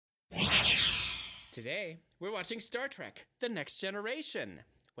Today, we're watching Star Trek: The Next Generation.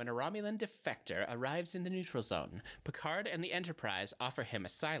 When a Romulan defector arrives in the neutral zone, Picard and the Enterprise offer him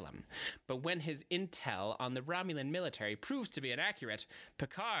asylum. But when his intel on the Romulan military proves to be inaccurate,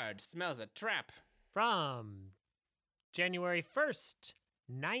 Picard smells a trap. From January 1st,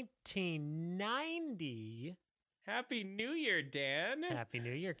 1990. Happy New Year, Dan. Happy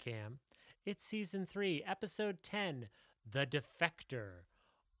New Year, Cam. It's Season 3, Episode 10, The Defector,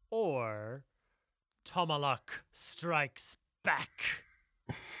 or Tomalak Strikes Back.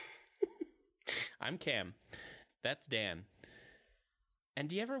 I'm Cam. That's Dan. And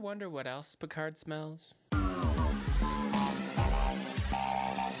do you ever wonder what else Picard smells? But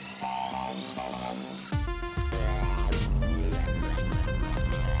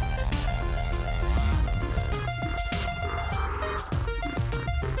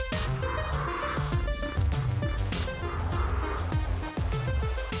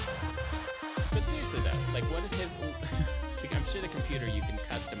seriously though, like what is his... like, I'm sure the computer you can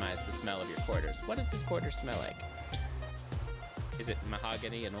customize the smell of your quarters. What does this quarter smell like? Is it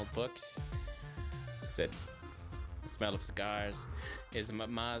mahogany and old books? Is it the smell of cigars? Is it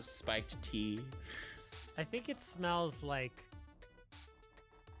Ma's spiked tea? I think it smells like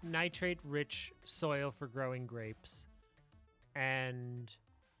nitrate-rich soil for growing grapes. And...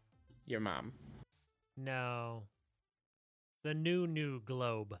 Your mom. no. The New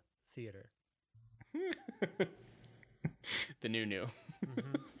Globe Theater. The new.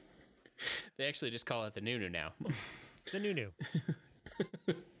 Mm-hmm. They actually just call it the new now. The New.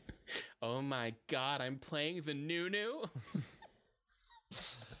 Oh my god, I'm playing the new.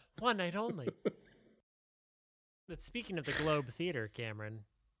 One night only. But speaking of the Globe Theater, Cameron.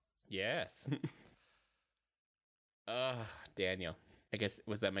 Yes. Daniel. I guess,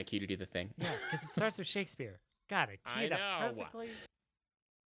 was that my cue to do the thing? Yeah, because it starts with Shakespeare. Got it. Tee it up perfectly.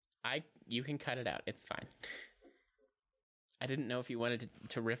 You can cut it out. It's fine. I didn't know if you wanted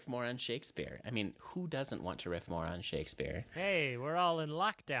to riff more on Shakespeare. I mean, who doesn't want to riff more on Shakespeare? Hey, we're all in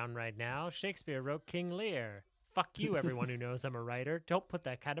lockdown right now. Shakespeare wrote King Lear. Fuck you, everyone who knows I'm a writer. Don't put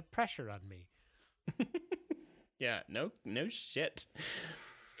that kind of pressure on me. Yeah, no shit.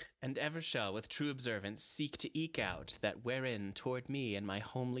 And ever shall with true observance seek to eke out that wherein toward me and my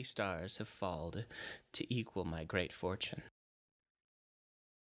homely stars have falled to equal my great fortune.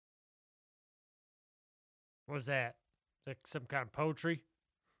 What's that? Like some kind of poetry?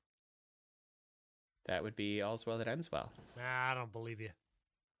 That would be All's Well That Ends Well. Nah, I don't believe you.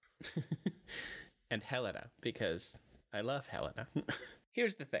 And Helena, because I love Helena.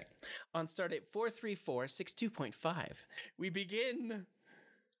 Here's the thing. On Stardate 43462.5, we begin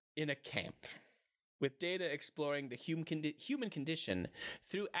in a camp with Data exploring the human condition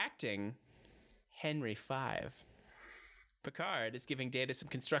through acting Henry V. Picard is giving Data some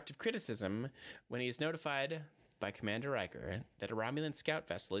constructive criticism when he is notified by Commander Riker that a Romulan scout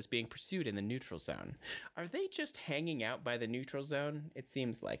vessel is being pursued in the neutral zone. Are they just hanging out by the neutral zone? It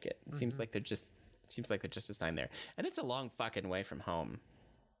seems like it. It seems like they're just assigned there. And it's a long fucking way from home.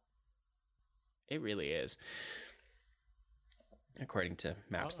 It really is. According to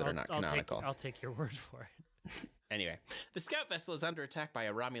maps that are not canonical. I'll take your word for it. Anyway, the scout vessel is under attack by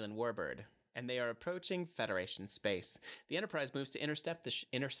a Romulan warbird, and they are approaching Federation space. The Enterprise moves to intercept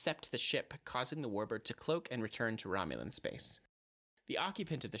the ship, causing the warbird to cloak and return to Romulan space. The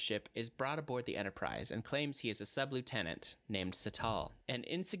occupant of the ship is brought aboard the Enterprise and claims he is a sub-lieutenant named Satal, an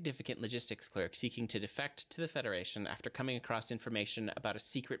insignificant logistics clerk seeking to defect to the Federation after coming across information about a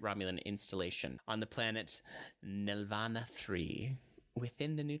secret Romulan installation on the planet Nelvana 3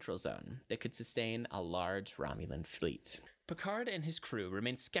 within the neutral zone that could sustain a large Romulan fleet. Picard and his crew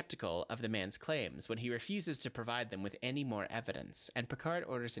remain skeptical of the man's claims when he refuses to provide them with any more evidence, and Picard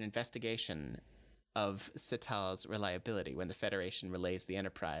orders an investigation of Satal's reliability when the Federation relays the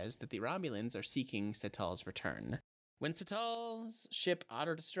Enterprise that the Romulans are seeking Satal's return. When Satal's ship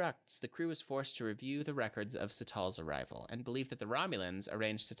auto-destructs, the crew is forced to review the records of Satal's arrival and believe that the Romulans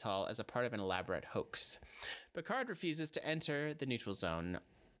arranged Satal as a part of an elaborate hoax. Picard refuses to enter the neutral zone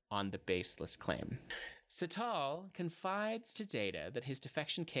on the baseless claim. Satal confides to Data that his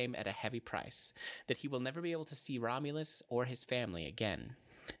defection came at a heavy price, that he will never be able to see Romulus or his family again.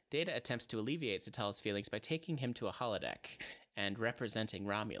 Data attempts to alleviate Satal's feelings by taking him to a holodeck and representing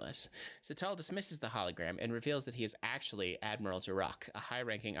Romulus. Satal dismisses the hologram and reveals that he is actually Admiral Jirok, a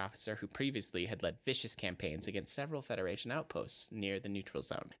high-ranking officer who previously had led vicious campaigns against several Federation outposts near the neutral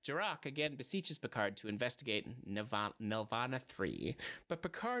zone. Jirok again beseeches Picard to investigate Nelvana 3, but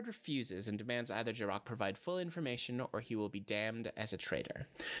Picard refuses and demands either Jirok provide full information or he will be damned as a traitor.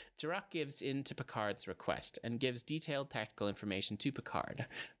 Jirok gives in to Picard's request and gives detailed tactical information to Picard.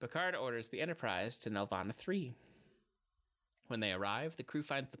 Picard orders the Enterprise to Nelvana 3. When they arrive, the crew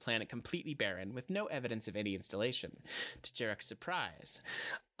finds the planet completely barren, with no evidence of any installation. To Jirok's surprise,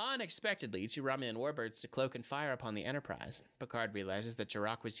 unexpectedly, 2 Romulan warbirds to cloak and fire upon the Enterprise. Picard realizes that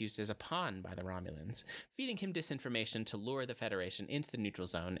Jirok was used as a pawn by the Romulans, feeding him disinformation to lure the Federation into the neutral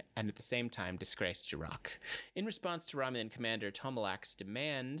zone and at the same time disgrace Jirok. In response to Romulan Commander Tomalak's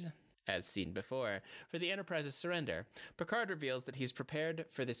demand, as seen before, for the Enterprise's surrender, Picard reveals that he's prepared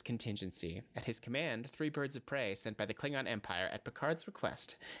for this contingency. At his command, 3 birds of prey sent by the Klingon Empire at Picard's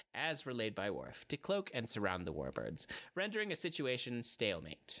request, as relayed by Worf, to cloak and surround the warbirds, rendering a situation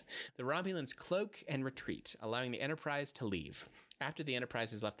stalemate. The Romulans cloak and retreat, allowing the Enterprise to leave. After the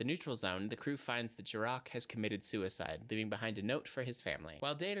Enterprise has left the neutral zone, the crew finds that Jirok has committed suicide, leaving behind a note for his family.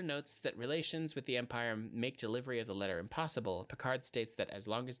 While Data notes that relations with the Empire make delivery of the letter impossible, Picard states that as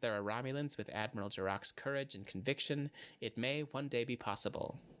long as there are Romulans with Admiral Jirok's courage and conviction, it may one day be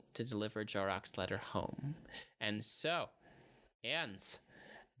possible to deliver Jirok's letter home. And so ends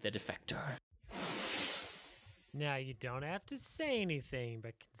the Defector. Now, you don't have to say anything,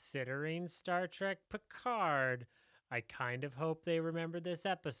 but considering Star Trek Picard, I kind of hope they remember this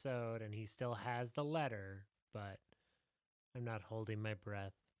episode and he still has the letter, but I'm not holding my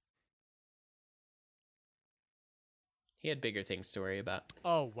breath. He had bigger things to worry about.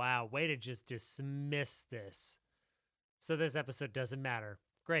 Oh, wow. Way to just dismiss this. So this episode doesn't matter.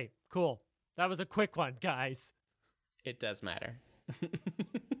 Great. Cool. That was a quick one, guys. It does matter.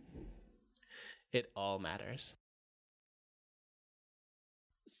 It all matters.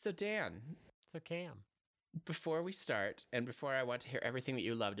 So, Dan. So, Cam. Before we start, and before I want to hear everything that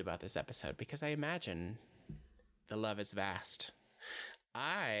you loved about this episode, because I imagine the love is vast,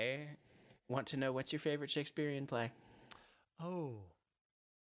 I want to know, what's your favorite Shakespearean play? Oh.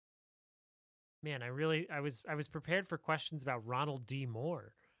 Man, I was prepared for questions about Ronald D.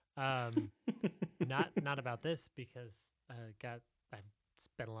 Moore. Not about this, because I've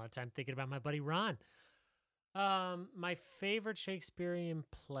spent a lot of time thinking about my buddy Ron. My favorite Shakespearean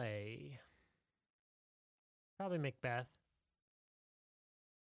play, probably Macbeth.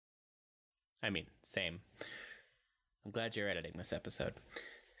 I mean, same. I'm glad you're editing this episode.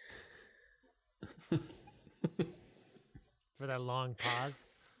 For that long pause.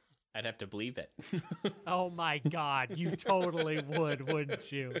 I'd have to believe it. Oh my God, you totally would,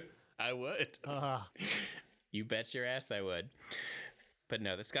 wouldn't you? I would. You bet your ass I would. But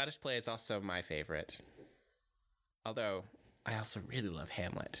no, the Scottish play is also my favorite. Although, I also really love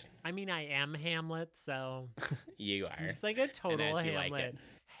Hamlet. I mean, I am Hamlet, so... You are. I'm just like a total Hamlet. Like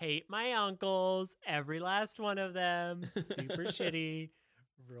hate my uncles, every last one of them. Super shitty.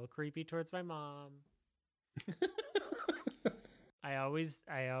 Real creepy towards my mom. I always,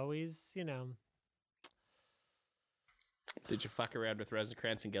 you know... Did you fuck around with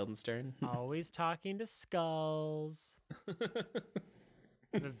Rosencrantz and Guildenstern? Always talking to skulls.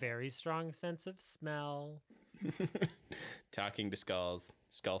 Have a very strong sense of smell. Talking to skulls,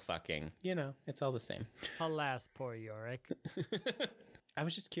 skull fucking. You know, it's all the same. Alas, poor Yorick. I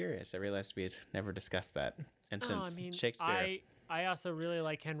was just curious. I realized we'd never discussed that. And since Shakespeare... I also really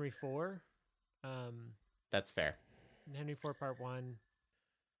like Henry IV. That's fair. Henry IV Part 1.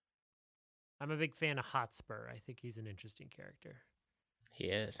 I'm a big fan of Hotspur. I think he's an interesting character. He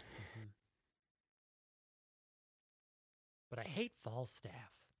is. Mm-hmm. But I hate Falstaff.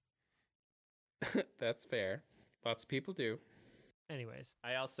 That's fair. Lots of people do. Anyways.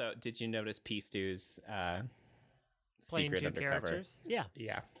 I also... Did you notice P. Stew's playing secret two undercover? Characters? Yeah.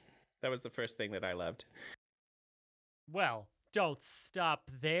 Yeah. That was the first thing that I loved. Well, don't stop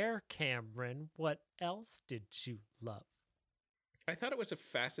there, Cameron. What else did you love? I thought it was a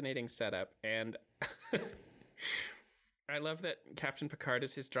fascinating setup, and I love that Captain Picard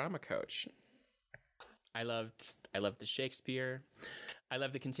is his drama coach. I loved the Shakespeare. I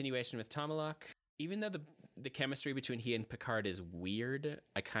love the continuation with Tomalak. Even though the chemistry between he and Picard is weird,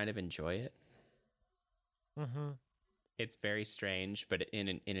 I kind of enjoy it. Mm-hmm. It's very strange, but in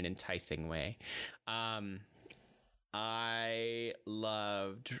an enticing way. I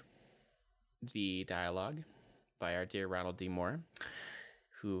loved the dialogue by our dear Ronald D. Moore,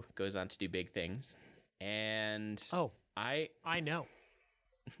 who goes on to do big things. And I know.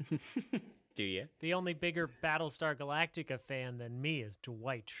 Do you? The only bigger Battlestar Galactica fan than me is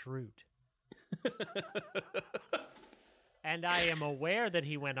Dwight Schrute. And I am aware that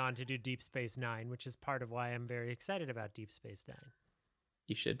he went on to do Deep Space Nine, which is part of why I'm very excited about Deep Space Nine.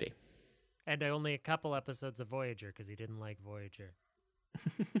 You should be. And only a couple episodes of Voyager because he didn't like Voyager.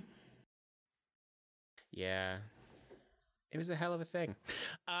 Yeah. It was a hell of a thing.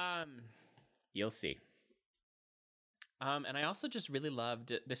 You'll see. And I also just really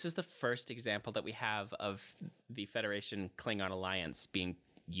loved, this is the first example that we have of the Federation Klingon alliance being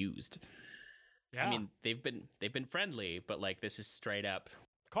used. Yeah. I mean, they've been friendly, but like this is straight up.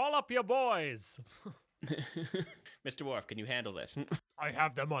 Call up your boys. Mr. Worf, can you handle this? I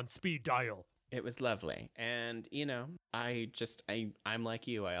have them on speed dial. It was lovely. And, you know, I'm like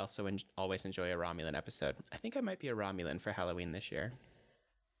you. I also always enjoy a Romulan episode. I think I might be a Romulan for Halloween this year.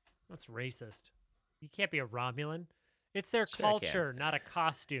 That's racist. You can't be a Romulan. It's their culture, not a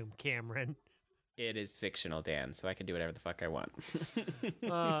costume, Cameron. It is fictional, Dan, so I can do whatever the fuck I want.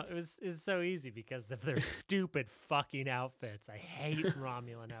 It was so easy because of their stupid fucking outfits. I hate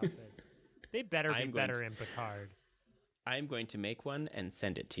Romulan outfits. They better be better in Picard. I'm going to make one and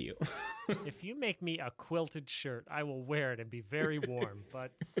send it to you. If you make me a quilted shirt, I will wear it and be very warm,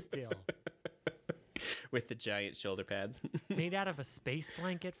 but still. With the giant shoulder pads. Made out of a space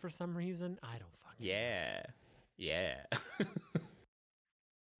blanket for some reason? I don't fucking know. Yeah.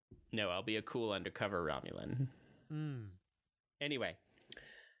 No, I'll be a cool undercover Romulan. Anyway,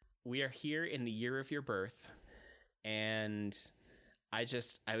 we are here in the year of your birth, and I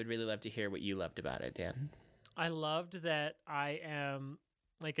would really love to hear what you loved about it, Dan. I loved that I am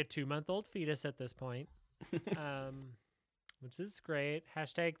like a 2-month-old fetus at this point, which is great.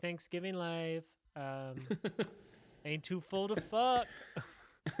 Hashtag Thanksgiving Live. Ain't too full to fuck.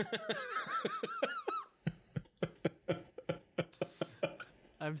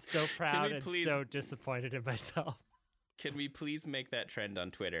 I'm so proud and so disappointed in myself. Can we please make that trend on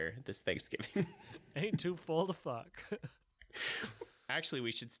Twitter this Thanksgiving? Ain't too full to fuck. Actually,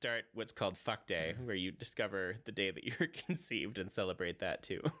 we should start what's called Fuck Day, where you discover the day that you're conceived and celebrate that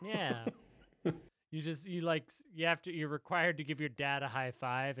too. Yeah. You're required to give your dad a high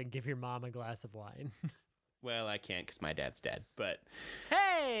five and give your mom a glass of wine. Well, I can't because my dad's dead, but...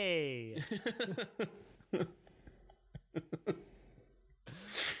 Hey!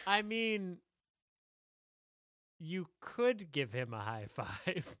 I mean, you could give him a high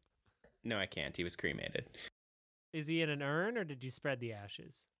five. No, I can't. He was cremated. Is he in an urn or did you spread the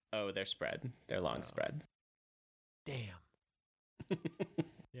ashes? Oh, they're spread. They're long spread. Damn.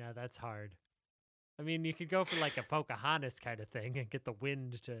 Yeah, that's hard. I mean, you could go for like a Pocahontas kind of thing and get the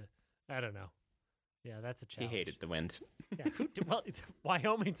wind to, I don't know. Yeah, that's a challenge. He hated the wind. Yeah, well,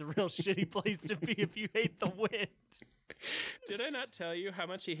 Wyoming's a real shitty place to be if you hate the wind. Did I not tell you how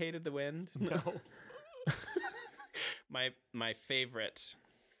much he hated the wind? No. My favorite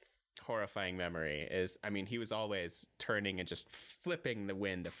horrifying memory is, I mean, he was always turning and just flipping the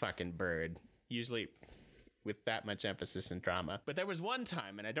wind a fucking bird, usually with that much emphasis and drama. But there was one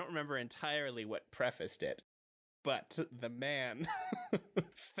time, and I don't remember entirely what prefaced it, but the man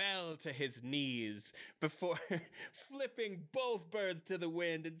fell to his knees before flipping both birds to the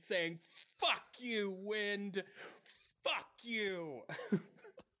wind and saying, "Fuck you, wind! Fuck you!"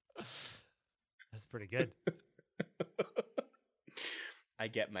 That's pretty good. I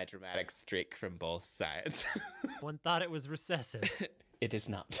get my dramatic streak from both sides. One thought it was recessive. It is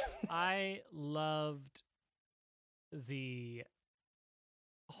not. I loved the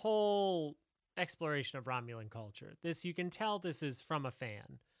whole exploration of Romulan culture. You can tell this is from a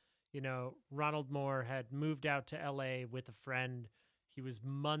fan. You know, Ronald Moore had moved out to LA with a friend. He was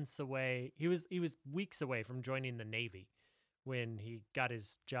months away. He was weeks away from joining the Navy when he got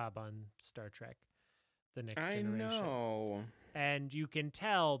his job on Star Trek, The Next Generation. I know. And you can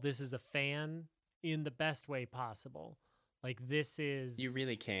tell this is a fan in the best way possible. Like, this is... You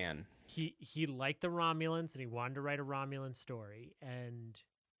really can. He liked the Romulans, and he wanted to write a Romulan story, and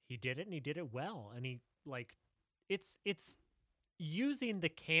he did it, and he did it well. And he, like, it's using the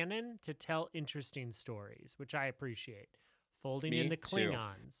canon to tell interesting stories, which I appreciate. Folding in the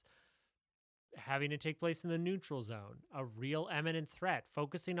Klingons, having it take place in the neutral zone, a real imminent threat,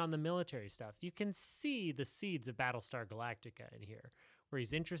 focusing on the military stuff. You can see the seeds of Battlestar Galactica in here, where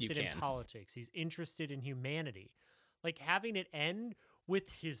he's interested in politics. He's interested in humanity. Like, having it end with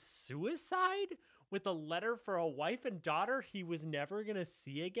his suicide, with a letter for a wife and daughter he was never going to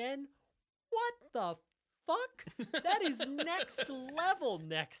see again. What the fuck? That is next level,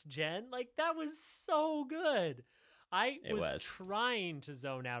 next gen. Like, that was so good. I was trying to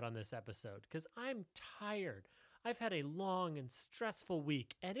zone out on this episode because I'm tired. I've had a long and stressful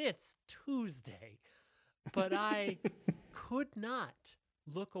week, and it's Tuesday. But I could not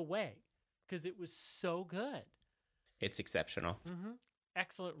look away because it was so good. It's exceptional. Mm-hmm.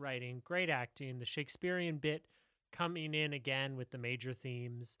 Excellent writing, great acting, the Shakespearean bit coming in again with the major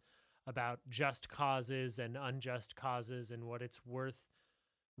themes about just causes and unjust causes and what it's worth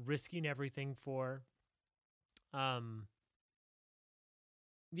risking everything for.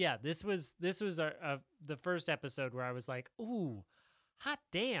 Yeah, this was the first episode where I was like, ooh, hot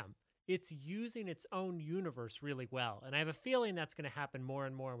damn. It's using its own universe really well. And I have a feeling that's going to happen more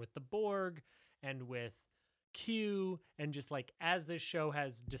and more with the Borg and with Q, and just like as this show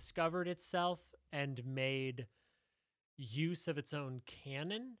has discovered itself and made use of its own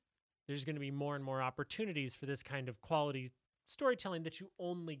canon, there's going to be more and more opportunities for this kind of quality storytelling that you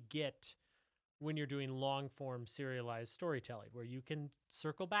only get when you're doing long form serialized storytelling, where you can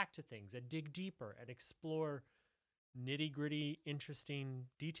circle back to things and dig deeper and explore nitty gritty, interesting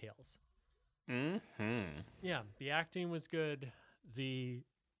details. Mm-hmm. Yeah, the acting was good. The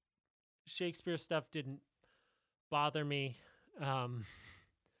Shakespeare stuff didn't bother me.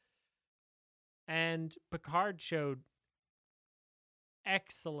 And Picard showed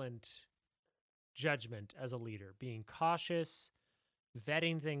excellent judgment as a leader, being cautious,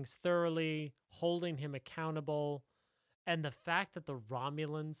 vetting things thoroughly, holding him accountable, and the fact that the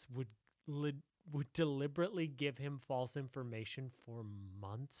Romulans would deliberately give him false information for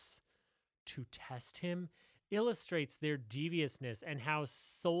months to test him illustrates their deviousness and how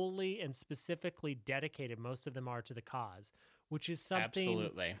solely and specifically dedicated most of them are to the cause, which is something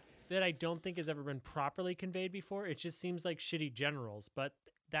Absolutely. that I don't think has ever been properly conveyed before. It just seems like shitty generals, but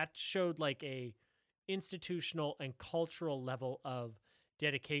that showed like a institutional and cultural level of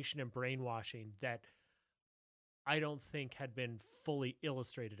dedication and brainwashing that I don't think had been fully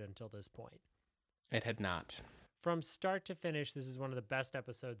illustrated until this point. It had not. From start to finish, this is one of the best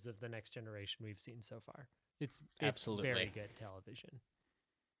episodes of The Next Generation we've seen so far. It's Absolutely very good television.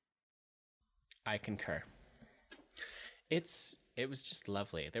 I concur. It was just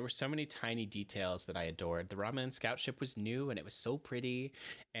lovely. There were so many tiny details that I adored. The Romulan scout ship was new and it was so pretty.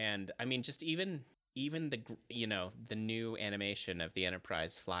 And I mean, just even the new animation of the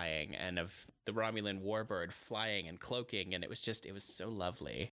Enterprise flying and of the Romulan warbird flying and cloaking, and it was so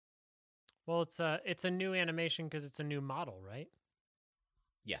lovely. Well, it's a new animation because it's a new model, right?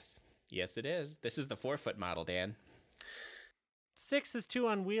 Yes, it is. This is the 4-foot model, Dan. 6 is too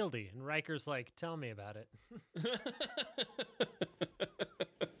unwieldy, and Riker's like, "Tell me about it."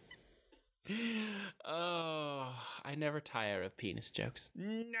 Oh, I never tire of penis jokes.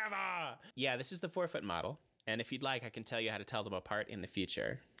 Never! Yeah, this is the 4-foot model, and if you'd like, I can tell you how to tell them apart in the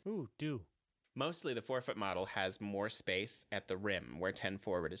future. Ooh, do. Mostly the 4-foot model has more space at the rim where 10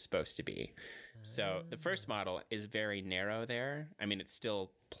 forward is supposed to be. So the first model is very narrow there. I mean, it's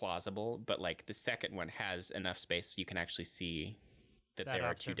still plausible, but like the second one has enough space so you can actually see that there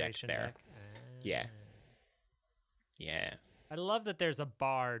are 2 decks there. Yeah. Yeah. I love that there's a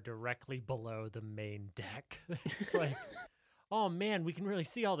bar directly below the main deck. It's like, oh man, we can really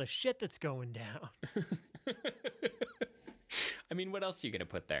see all the shit that's going down. I mean, what else are you going to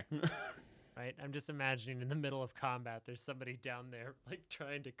put there? Right? I'm just imagining in the middle of combat, there's somebody down there like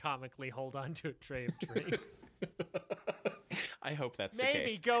trying to comically hold on to a tray of drinks. I hope that's the case.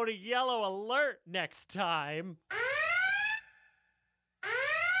 Maybe go to yellow alert next time.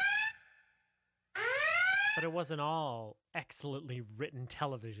 But it wasn't all excellently written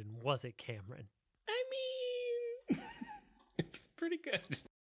television, was it, Cameron? I mean, it was pretty good.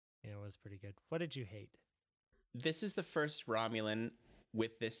 Yeah, it was pretty good. What did you hate? This is the first Romulan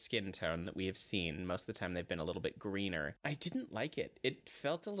with this skin tone that we have seen. Most of the time they've been a little bit greener. I didn't like it. It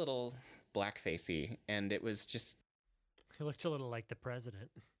felt a little blackfacey, and it was just... It looked a little like the president.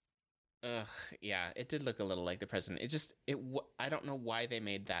 Ugh, yeah, it did look a little like the president. I don't know why they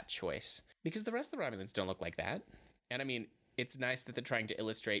made that choice. Because the rest of the Romulans don't look like that. And I mean, it's nice that they're trying to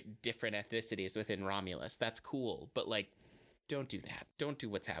illustrate different ethnicities within Romulus. That's cool. But like, don't do that. Don't do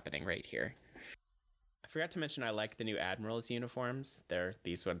what's happening right here. I forgot to mention I like the new Admiral's uniforms.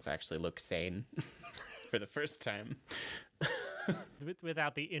 These ones actually look sane for the first time.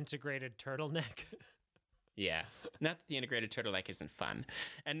 Without the integrated turtleneck. Yeah. Not that the integrated turtleneck isn't fun.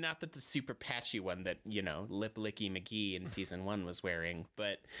 And not that the super patchy one that, Lip Licky McGee in season 1 was wearing.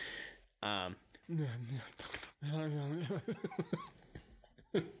 But, I'm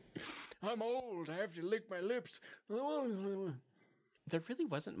old. I have to lick my lips. There really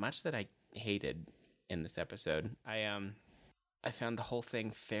wasn't much that I hated in this episode. I found the whole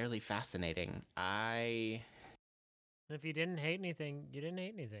thing fairly fascinating. And if you didn't hate anything, you didn't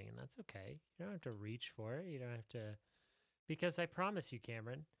hate anything, and that's okay. You don't have to reach for it. You don't have to, because I promise you,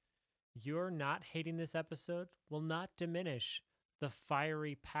 Cameron, your not hating this episode will not diminish the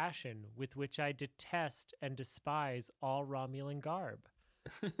fiery passion with which I detest and despise all Romulan garb.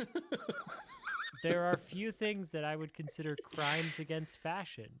 There are few things that I would consider crimes against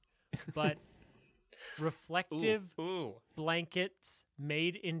fashion, but reflective blankets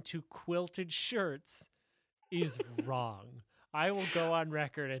made into quilted shirts is wrong. I will go on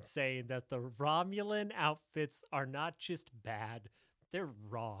record and say that the Romulan outfits are not just bad, they're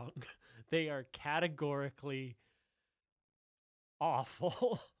wrong. They are categorically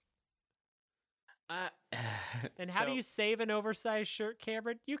awful. And how do you save an oversized shirt,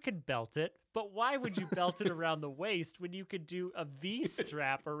 Cameron? You can belt it, but why would you belt it around the waist when you could do a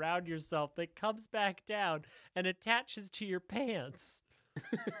V-strap around yourself that comes back down and attaches to your pants?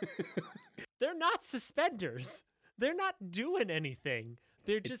 They're not suspenders. They're not doing anything.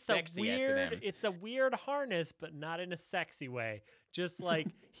 They're just it's a weird harness, but not in a sexy way. Just like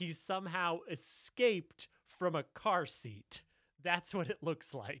he somehow escaped from a car seat. That's what it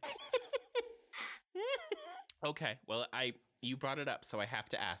looks like. Okay, well, you brought it up, so I have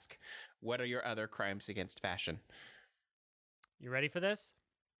to ask. What are your other crimes against fashion? You ready for this?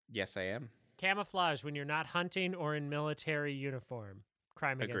 Yes, I am. Camouflage when you're not hunting or in military uniform.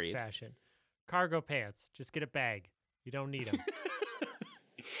 Crime against fashion. Cargo pants. Just get a bag. You don't need them.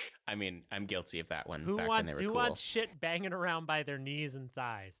 I mean, I'm guilty of that one. Who wants shit banging around by their knees and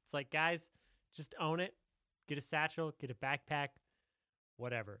thighs? It's like, guys, just own it. Get a satchel. Get a backpack.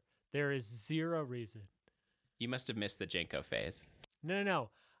 Whatever. There is zero reason. You must have missed the Jenko phase. No.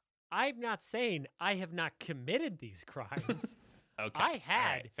 I'm not saying I have not committed these crimes. Okay. I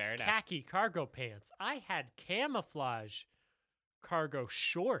had fair enough. khaki cargo pants. I had camouflage cargo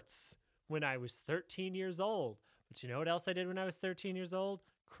shorts when I was 13 years old. But you know what else I did when I was 13 years old?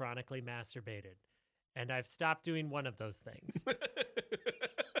 Chronically masturbated. And I've stopped doing one of those things.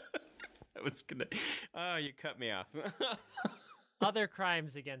 Oh, you cut me off. Other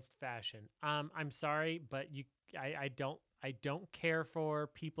crimes against fashion. I'm sorry, but I don't care for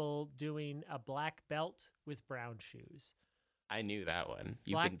people doing a black belt with brown shoes. I knew that one.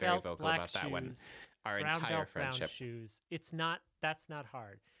 You've black been very belt, vocal black about that shoes, one. Our brown entire belt, friendship. brown shoes. That's not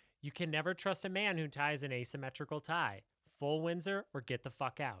hard. You can never trust a man who ties an asymmetrical tie. Full Windsor or get the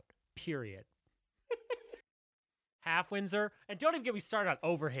fuck out. Period. Half Windsor, and don't even get me started on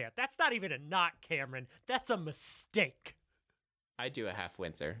overhand. That's not even a knot, Cameron. That's a mistake. I do a half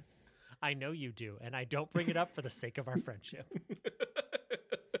Windsor. I know you do, and I don't bring it up for the sake of our friendship.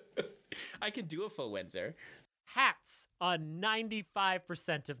 I can do a full Windsor. Hats on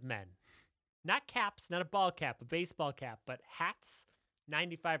 95% of men. Not caps, not a ball cap, a baseball cap, but hats,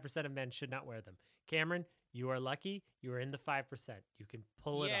 95% of men should not wear them. Cameron, you are lucky. You are in the 5%. You can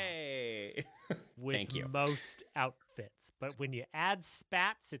pull it off. With Thank you. Most outfits. But when you add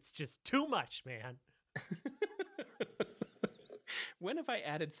spats, it's just too much, man. When have I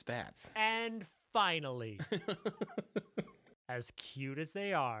added spats? And finally, as cute as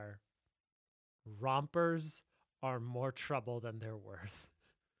they are, rompers are more trouble than they're worth.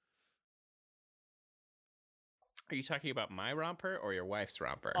 Are you talking about my romper or your wife's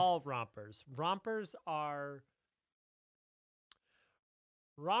romper? All rompers. Rompers are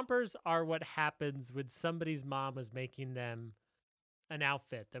what happens when somebody's mom was making them an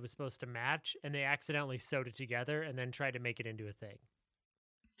outfit that was supposed to match, and they accidentally sewed it together and then tried to make it into a thing.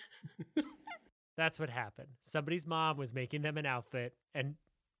 That's what happened. Somebody's mom was making them an outfit and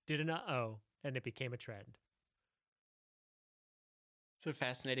did an uh-oh, and it became a trend. It's a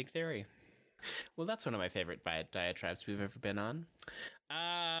fascinating theory. Well, that's one of my favorite diatribes we've ever been on.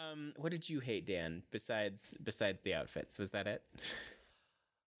 What did you hate, Dan, besides the outfits? Was that it?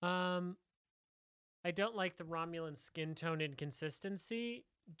 I don't like the Romulan skin tone inconsistency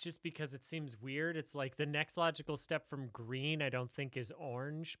just because it seems weird. It's like the next logical step from green I don't think is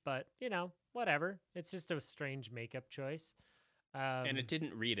orange, but, whatever. It's just a strange makeup choice. And it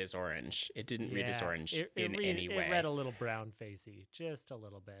didn't read as orange. It didn't read as orange in any way. It read a little brown-facey, just a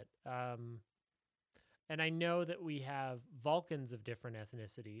little bit. And I know that we have Vulcans of different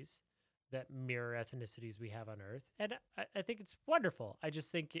ethnicities that mirror ethnicities we have on Earth. And I think it's wonderful. I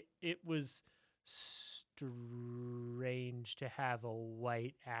just think it was strange to have a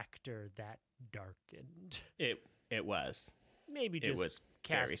white actor that darkened. It was. Maybe just it was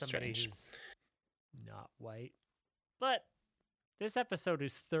cast very somebody strange. who's not white. But this episode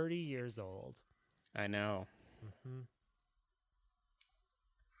is 30 years old. I know. Mm-hmm.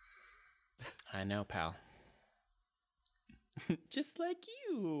 I know, pal. Just like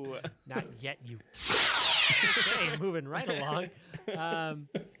you. Not yet, you Okay, moving right along.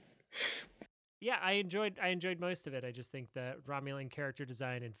 Yeah, I enjoyed most of it. I just think that Romulan character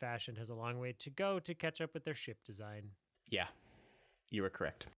design and fashion has a long way to go to catch up with their ship design. Yeah, you were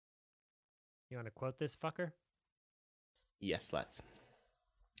correct. You want to quote this fucker? Yes, let's.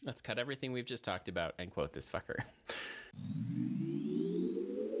 Let's cut everything we've just talked about and quote this fucker.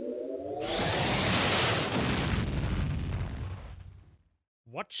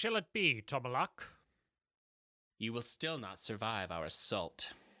 What shall it be, Tomalak? You will still not survive our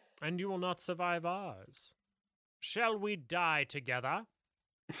assault. And you will not survive ours. Shall we die together?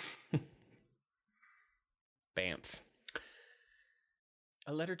 Bamf.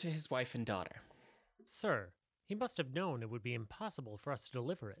 A letter to his wife and daughter. Sir, he must have known it would be impossible for us to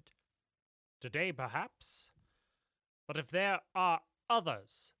deliver it. Today, perhaps. But if there are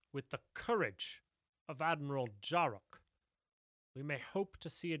others with the courage of Admiral Jarok, we may hope to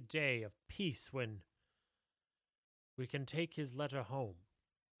see a day of peace when we can take his letter home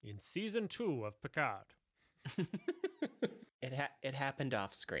in season 2 of Picard. It happened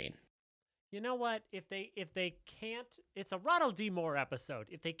off screen. You know what? If they can't, it's a Ronald D. Moore episode.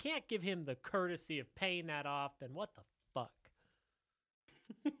 If they can't give him the courtesy of paying that off, then what the fuck?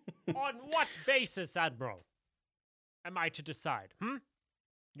 On what basis, Admiral, am I to decide?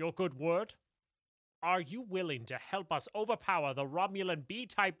 Your good word? Are you willing to help us overpower the Romulan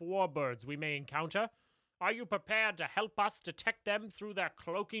B-type warbirds we may encounter? Are you prepared to help us detect them through their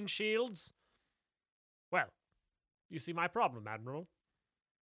cloaking shields? Well, you see my problem, Admiral.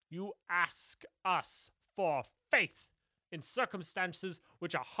 You ask us for faith in circumstances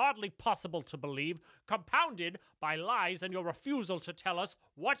which are hardly possible to believe, compounded by lies and your refusal to tell us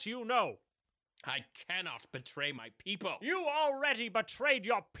what you know. I cannot betray my people. You already betrayed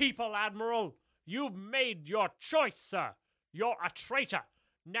your people, Admiral. You've made your choice, sir. You're a traitor.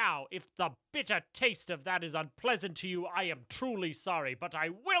 Now, if the bitter taste of that is unpleasant to you, I am truly sorry, but I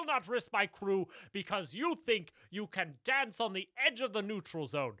will not risk my crew because you think you can dance on the edge of the neutral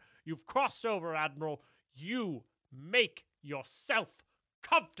zone. You've crossed over, Admiral. You make yourself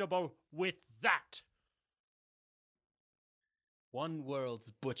comfortable with that. One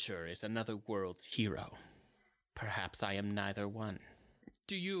world's butcher is another world's hero. Perhaps I am neither one.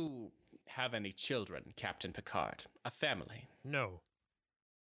 Do you have any children, Captain Picard? A family? No.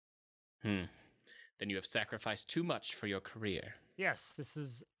 Then you have sacrificed too much for your career. Yes, this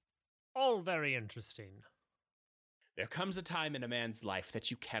is all very interesting. There comes a time in a man's life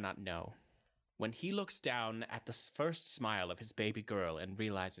that you cannot know. When he looks down at the first smile of his baby girl and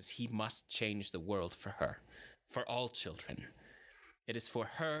realizes he must change the world for her, for all children. It is for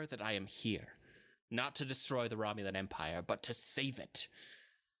her that I am here, not to destroy the Romulan Empire, but to save it.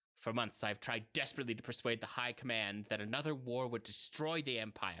 For months, I've tried desperately to persuade the High Command that another war would destroy the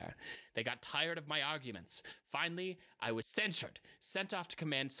Empire. They got tired of my arguments. Finally, I was censured, sent off to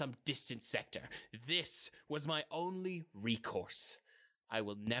command some distant sector. This was my only recourse. I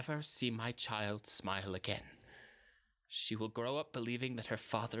will never see my child smile again. She will grow up believing that her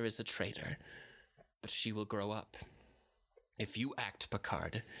father is a traitor, but she will grow up. If you act,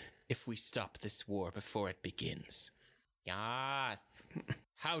 Picard, if we stop this war before it begins. Yes.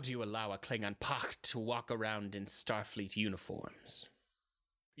 How do you allow a Klingon Pak to walk around in Starfleet uniforms?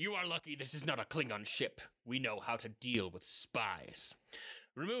 You are lucky this is not a Klingon ship. We know how to deal with spies.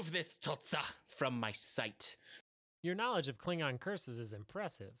 Remove this Totsa from my sight. Your knowledge of Klingon curses is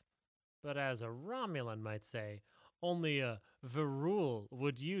impressive, but as a Romulan might say, only a Virul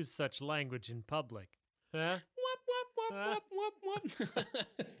would use such language in public. Huh? Whoop, whoop, whoop,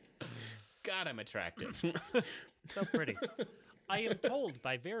 whoop. God, I'm attractive. So pretty. I am told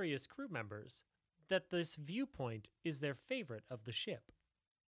by various crew members that this viewpoint is their favorite of the ship.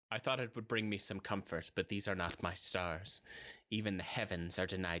 I thought it would bring me some comfort, but these are not my stars. Even the heavens are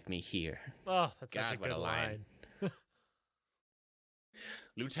denied me here. Oh, that's such God, a what good a line.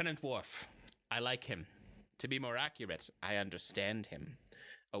 Lieutenant Worf, I like him. To be more accurate, I understand him.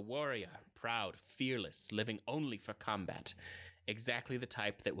 A warrior, proud, fearless, living only for combat. Exactly the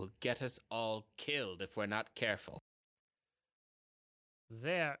type that will get us all killed if we're not careful.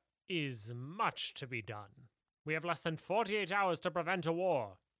 There is much to be done. We have less than 48 hours to prevent a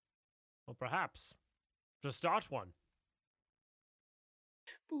war. Or perhaps to start one.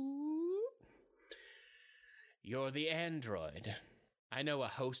 You're the android. I know a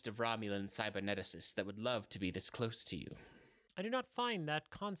host of Romulan cyberneticists that would love to be this close to you. I do not find that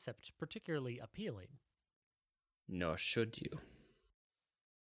concept particularly appealing. Nor should you.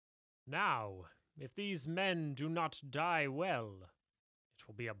 Now, if these men do not die well, it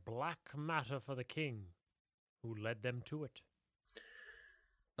will be a black matter for the king who led them to it.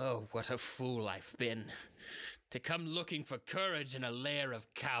 Oh, what a fool I've been. To come looking for courage in a lair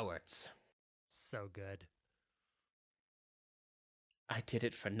of cowards. So good. I did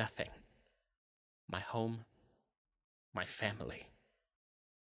it for nothing. My home, my family.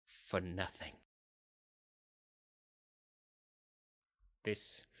 For nothing.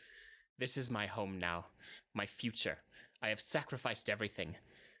 This is my home now, my future. I have sacrificed everything.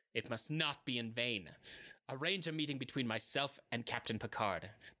 It must not be in vain. Arrange a meeting between myself and Captain Picard.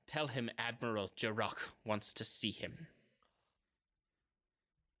 Tell him Admiral Jirok wants to see him.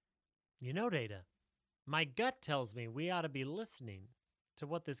 You know, Data, my gut tells me we ought to be listening to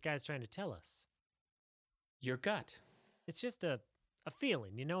what this guy's trying to tell us. Your gut? It's just a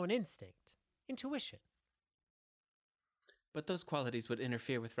feeling, an instinct, intuition. But those qualities would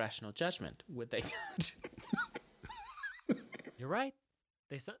interfere with rational judgment, would they not? You're right.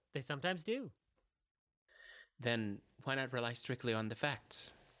 They sometimes do. Then why not rely strictly on the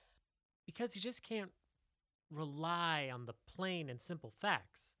facts? Because you just can't rely on the plain and simple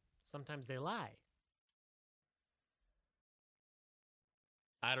facts. Sometimes they lie.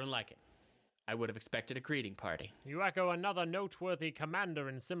 I don't like it. I would have expected a greeting party. You echo another noteworthy commander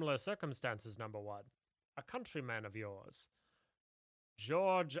in similar circumstances, number one. A countryman of yours.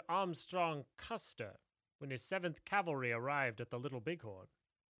 George Armstrong Custer, when his 7th Cavalry arrived at the Little Bighorn.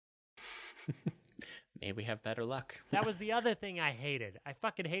 May we have better luck. That was the other thing I hated. I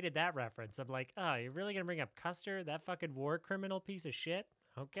fucking hated that reference. I'm like, oh, you're really gonna bring up Custer? That fucking war criminal piece of shit?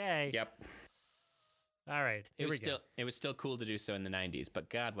 Okay. Yep. All right, here we go. It was still cool to do so in the 90s, but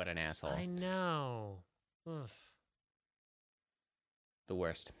God, what an asshole. I know. Oof. The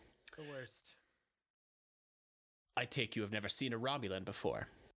worst. The worst. I take you have never seen a Romulan before.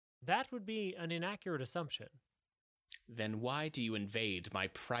 That would be an inaccurate assumption. Then why do you invade my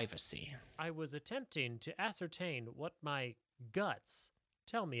privacy? I was attempting to ascertain what my guts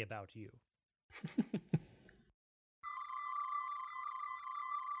tell me about you.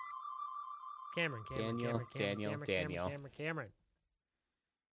 Cameron.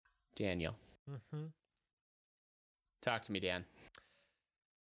 Daniel. Mm-hmm. Talk to me, Dan.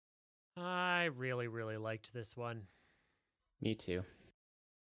 I really, really liked this one. Me too.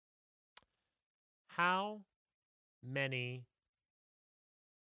 How many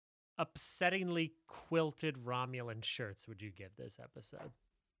upsettingly quilted Romulan shirts would you give this episode?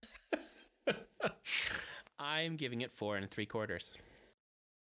 I'm giving it 4 3/4.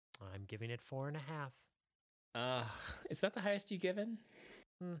 I'm giving it 4.5. Is that the highest you've given?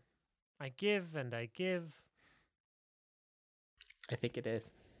 I give and I give. I think it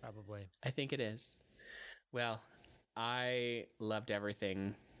is. Probably. I think it is. Well, I loved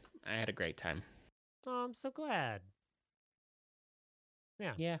everything. I had a great time. Oh, I'm so glad.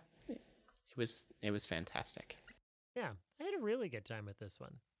 Yeah. Yeah. It was fantastic. Yeah. I had a really good time with this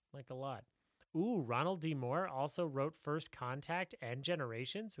one. Like a lot. Ooh, Ronald D. Moore also wrote First Contact and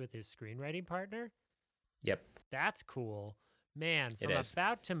Generations with his screenwriting partner. Yep. That's cool. Man, from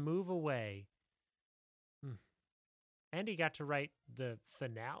About to Move Away. And he got to write the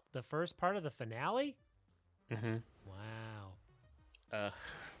finale, the first part of the finale? Mm-hmm. Wow.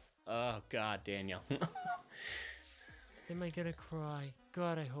 Oh, God, Daniel. Am I gonna cry?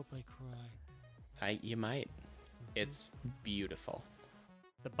 God, I hope I cry. You might. It's beautiful.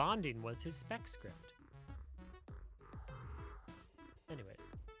 The bonding was his spec script.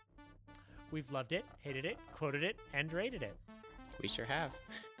 Anyways, we've loved it, hated it, quoted it, and rated it. We sure have.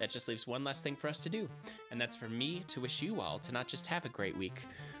 That just leaves one last thing for us to do, and that's for me to wish you all to not just have a great week,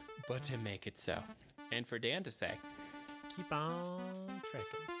 but to make it so. And for Dan to say, keep on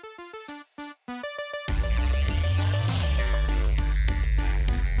trekking.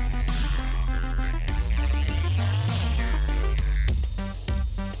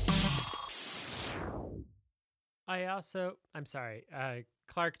 I'm sorry,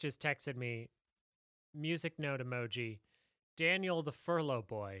 Clark just texted me, music note emoji, Daniel the furlough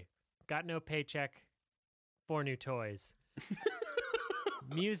boy, got no paycheck, 4 new toys.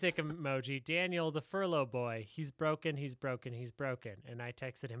 Music emoji, Daniel the furlough boy, he's broken. And I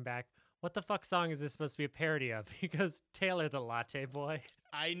texted him back, what the fuck song is this supposed to be a parody of? He goes, Taylor the latte boy.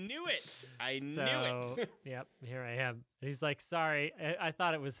 I knew it. I knew it. Yep, here I am. And he's like, sorry, I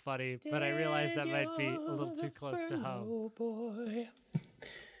thought it was funny, but I realized that might be a little too close to home. Boy.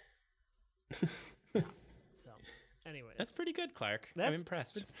 So, anyways. That's pretty good, Clark. I'm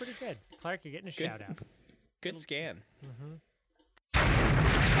impressed. It's pretty good. Clark, you're getting a shout out. Good scan. Mm-hmm.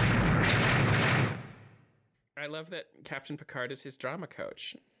 I love that Captain Picard is his drama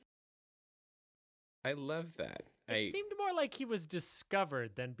coach. I love that. It seemed more like he was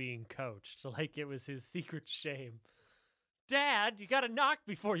discovered than being coached. Like it was his secret shame. Dad, you gotta knock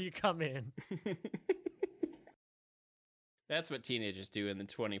before you come in. That's what teenagers do in the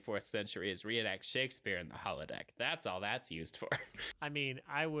 24th century, is reenact Shakespeare in the holodeck. That's all that's used for. I mean,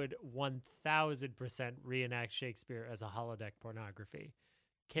 I would 1000% reenact Shakespeare as a holodeck pornography.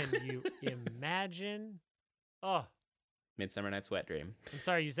 Can you imagine? Oh, Midsummer Night's Wet Dream. I'm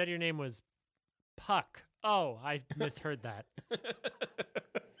sorry, you said your name was Puck. Oh, I misheard that.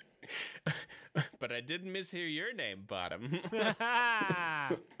 But I didn't mishear your name, Bottom.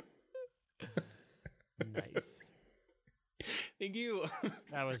 Nice. Thank you.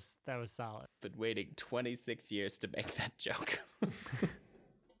 That was solid. Been waiting 26 years to make that joke.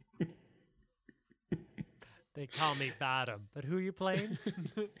 They call me Bottom, but who are you playing?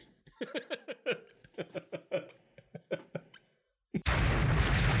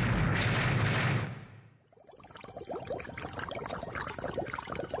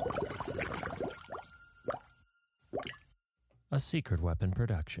 A Secret Weapon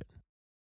production.